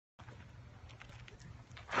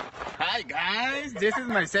Hi guys, this is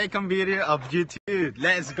my second video of YouTube.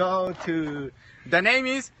 Let's go to, the name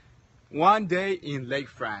is One Day in Lake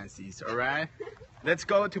Francis, alright? Let's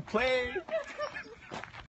go to play.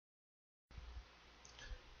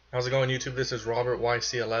 How's it going, YouTube? This is Robert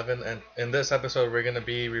YC11, and in this episode we're going to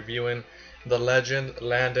be reviewing the legend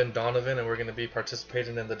Landon Donovan, and we're going to be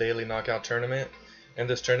participating in the daily knockout tournament. In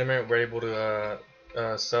this tournament we're able to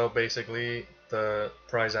sell basically the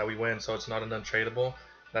prize that we win, so it's not an untradeable.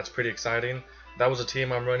 That's pretty exciting. That was a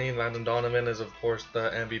team I'm running. Landon Donovan is of course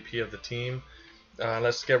the MVP of the team.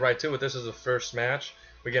 Let's get right to it. This is the first match.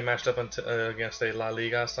 We get matched up against a La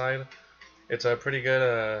Liga side. It's a pretty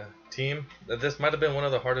good team. This might have been one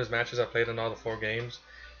of the hardest matches I played in all the 4 games.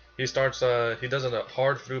 He starts, he does a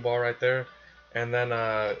hard through ball right there, and then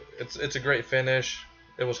it's a great finish.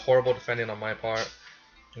 It was horrible defending on my part,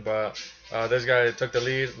 but this guy took the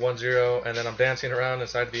lead 1-0, and then I'm dancing around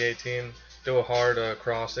inside the 18, do a hard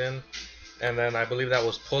cross in, and then I believe that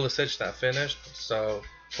was Pulisic that finished. So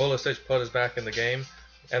Pulisic put us back in the game,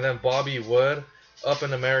 and then Bobby Wood, up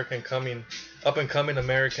and coming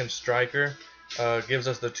American striker, gives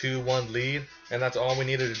us the 2-1 lead, and that's all we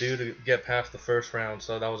needed to do to get past the first round.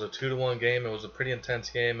 So that was a 2-1 game. It was a pretty intense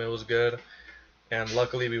game. It was good, and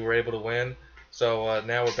luckily we were able to win. So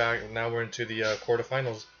now we're back. Now we're into the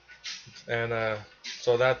quarterfinals, and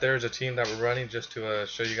so that there's a team that we're running, just to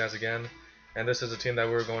show you guys again. And this is a team that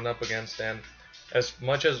we're going up against. And as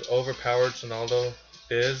much as overpowered Sonaldo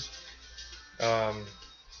is,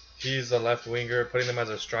 he's a left winger. Putting him as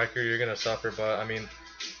a striker, you're gonna suffer. But I mean,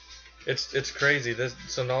 it's crazy. This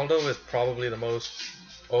Sonaldo is probably the most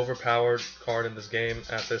overpowered card in this game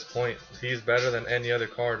at this point. He's better than any other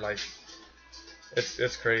card. Like,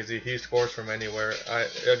 it's crazy. He scores from anywhere.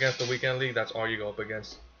 Against the weekend league, that's all you go up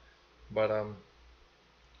against. But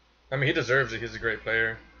I mean, he deserves it. He's a great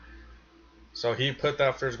player. So he put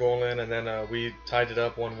that first goal in, and then we tied it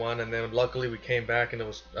up 1-1, and then luckily we came back and it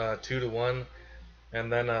was 2-1.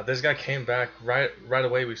 And then this guy came back right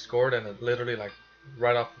away. We scored, and it literally, like,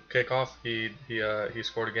 right off kickoff, he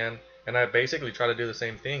scored again. And I basically tried to do the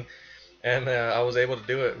same thing, and I was able to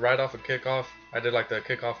do it right off a kickoff. I did like the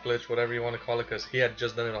kickoff glitch, whatever you want to call it, because he had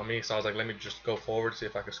just done it on me. So I was like, let me just go forward, see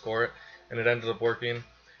if I could score it, and it ended up working.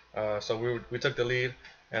 So we took the lead,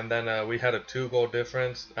 and then we had a 2-goal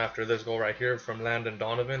difference after this goal right here from Landon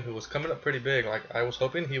Donovan, who was coming up pretty big. Like, I was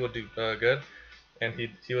hoping he would do good, and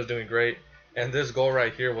he was doing great. And this goal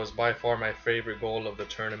right here was by far my favorite goal of the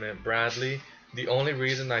tournament. Bradley, the only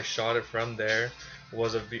reason I shot it from there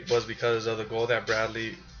was because of the goal that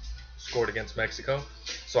Bradley scored against Mexico.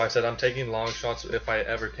 So I said, I'm taking long shots if I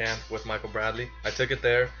ever can with Michael Bradley. I took it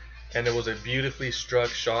there, and it was a beautifully struck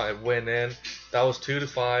shot. It went in. That was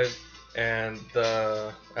 2-5, and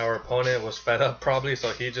our opponent was fed up probably,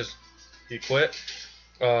 so he quit.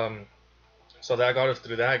 So that got us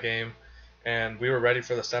through that game, and we were ready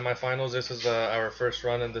for the semifinals. This is our first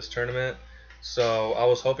run in this tournament, so I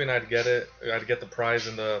was hoping I'd get the prize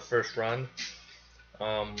in the first run.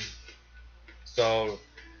 So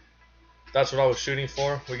that's what I was shooting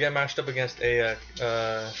for. We get matched up against a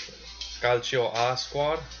Calcio A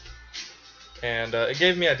squad, and it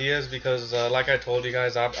gave me ideas because, like I told you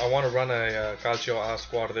guys, I want to run a Calcio A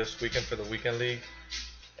squad this weekend for the weekend league.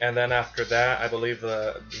 And then after that, I believe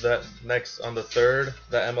the next, on the 3rd,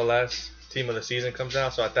 the MLS team of the season comes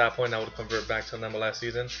out. So at that point, I would convert back to an MLS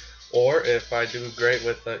season. Or if I do great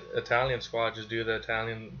with the Italian squad, just do the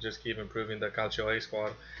Italian, just keep improving the Calcio A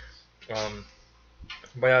squad.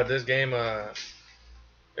 But yeah, this game,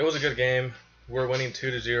 it was a good game. We're winning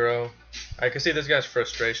 2-0. I can see this guy's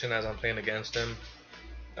frustration as I'm playing against him.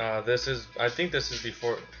 I think this is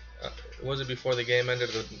before. Was it before the game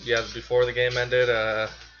ended? Yeah, before the game ended.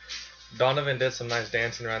 Donovan did some nice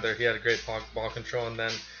dancing around there. He had a great ball control, and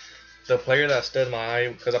then the player that stood my eye,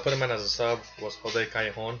 because I put him in as a sub, was Jose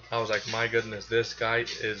Callejon. I was like, my goodness, this guy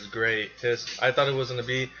is great. I thought it was going to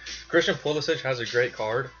be Christian Pulisic has a great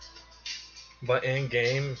card, but in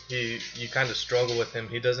game you kind of struggle with him.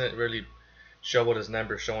 He doesn't really show what his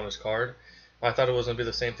numbers show on his card. I thought it was going to be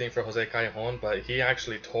the same thing for Jose Callejon, but he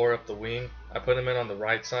actually tore up the wing. I put him in on the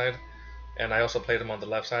right side, and I also played him on the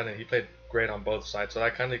left side, and he played great on both sides. So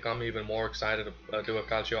that kind of got me even more excited to do a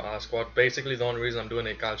Calcio A squad. Basically, the only reason I'm doing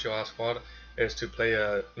a Calcio A squad is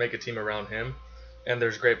to make a team around him, and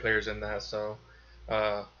there's great players in that. So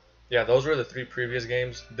yeah, those were the 3 previous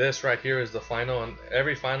games. This right here is the final, and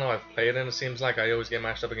every final I've played in, it seems like I always get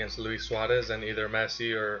matched up against Luis Suarez and either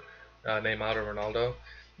Messi or Neymar or Ronaldo.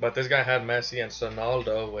 But this guy had Messi and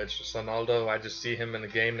Sonaldo, which Sonaldo, I just see him in the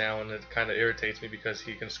game now, and it kind of irritates me because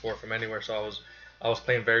he can score from anywhere. So I was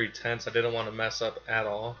playing very tense. I didn't want to mess up at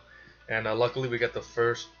all, and luckily we get the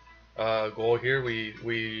first goal here.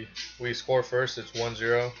 We score first. It's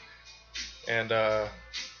 1-0, and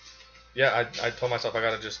yeah, I told myself I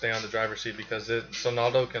gotta just stay on the driver's seat because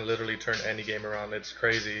Ronaldo can literally turn any game around. It's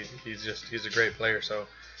crazy. He's a great player. So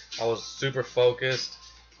I was super focused.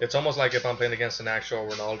 It's almost like if I'm playing against an actual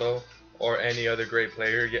Ronaldo or any other great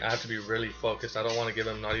player, I have to be really focused. I don't want to give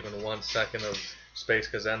him not even 1 second of space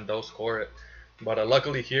because then they'll score it. But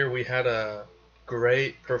luckily here we had a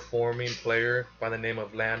great performing player by the name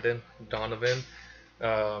of Landon Donovan,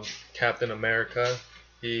 Captain America.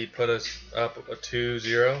 He put us up a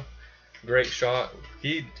 2-0. Great shot.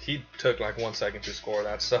 He took like 1 second to score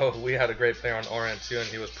that. So we had a great player on our end too, and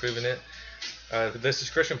he was proving it. This is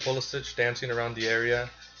Christian Pulisic dancing around the area,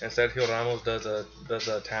 and Sergio Ramos does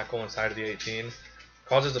a tackle inside of the 18,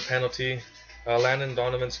 causes a penalty. Landon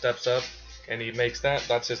Donovan steps up and he makes that.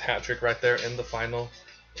 That's his hat trick right there in the final.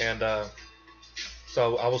 And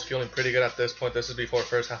so I was feeling pretty good at this point. This is before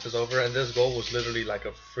first half is over, and this goal was literally like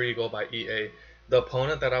a free goal by EA. The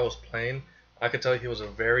opponent that I was playing, I could tell he was a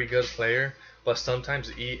very good player, but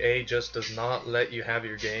sometimes EA just does not let you have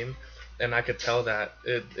your game, and I could tell that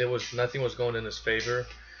nothing was going in his favor.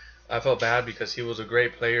 I felt bad because he was a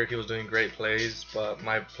great player, he was doing great plays, but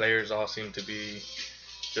my players all seemed to be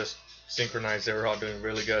just synchronized. They were all doing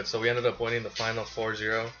really good. So we ended up winning the final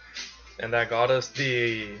 4-0, and that got us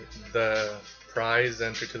the prize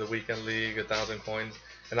entry to the weekend league, 1,000 coins.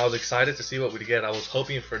 And I was excited to see what we'd get. I was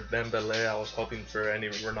hoping for Dembele, I was hoping for any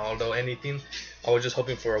Ronaldo, anything. I was just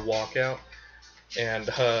hoping for a walkout. And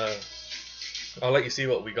I'll let you see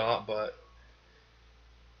what we got, but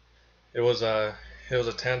it was a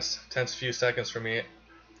tense few seconds for me.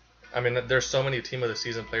 I mean, there's so many team of the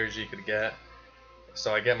season players you could get.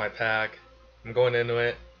 So I get my pack. I'm going into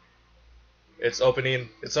it. It's opening.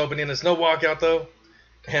 It's no walkout though.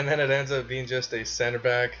 And then it ends up being just a center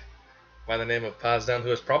back by the name of Pazdan,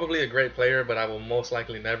 who is probably a great player, but I will most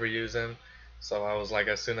likely never use him. So I was like,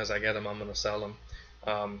 as soon as I get him, I'm gonna sell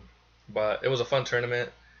him. But it was a fun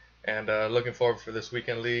tournament, and looking forward for this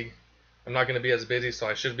weekend league. I'm not gonna be as busy, so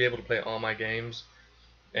I should be able to play all my games.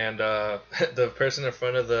 And the person at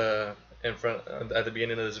the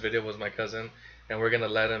beginning of this video was my cousin, and we're gonna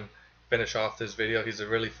let him finish off this video. He's a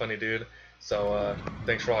really funny dude. So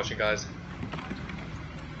thanks for watching, guys.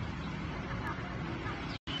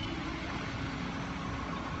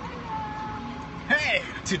 Hey,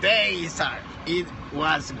 today it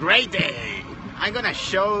was great day. I'm gonna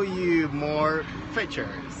show you more pictures.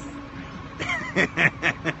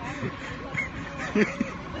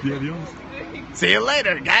 See you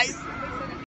later, guys.